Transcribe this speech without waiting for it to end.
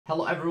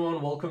Hello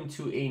everyone, welcome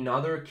to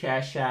another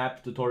Cash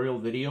App tutorial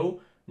video.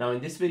 Now in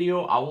this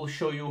video, I will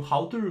show you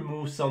how to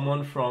remove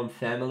someone from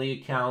family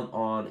account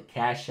on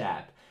Cash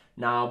App.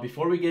 Now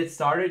before we get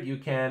started, you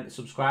can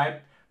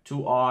subscribe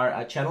to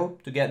our channel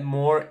to get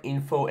more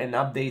info and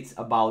updates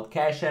about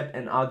Cash App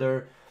and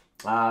other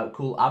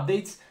cool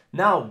updates.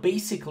 Now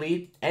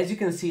basically, as you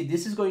can see,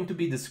 this is going to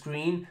be the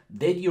screen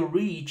that you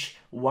reach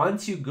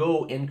once you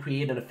go and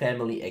create a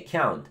family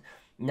account.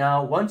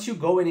 Now, once you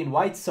go and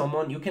invite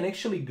someone, you can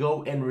actually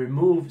go and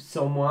remove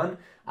someone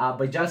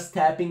by just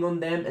tapping on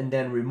them and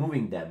then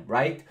removing them,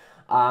 right?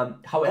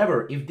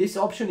 However, if this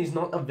option is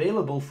not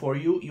available for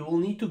you, you will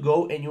need to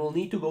go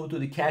to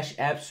the Cash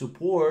App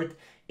support,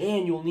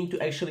 and you'll need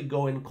to actually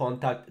go and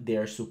contact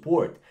their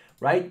support,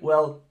 right?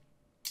 Well,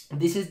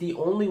 this is the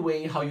only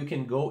way how you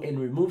can go and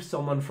remove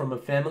someone from a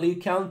family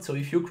account. So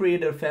if you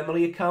create a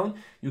family account,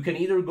 you can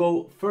either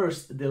go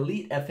first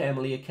delete a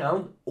family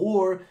account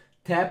or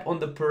tap on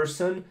the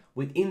person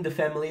within the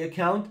family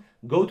account,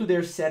 go to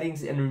their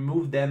settings and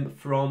remove them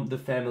from the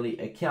family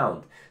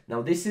account.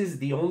 Now this is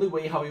the only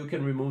way how you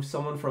can remove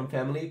someone from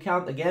family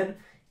account. Again,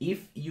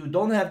 if you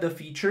don't have the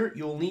feature,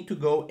 you'll need to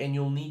go and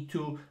you'll need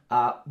to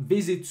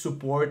visit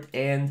support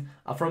and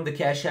from the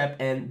Cash App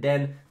and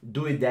then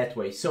do it that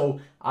way.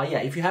 So yeah,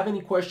 if you have any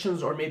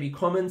questions or maybe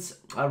comments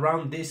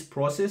around this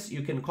process,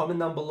 you can comment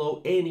down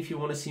below. And if you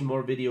want to see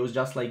more videos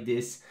just like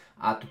this,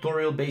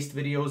 tutorial based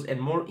videos and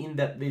more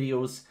in-depth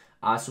videos,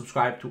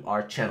 subscribe to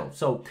our channel.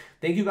 So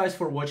thank you guys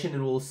for watching,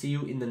 and we'll see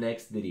you in the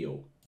next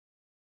video.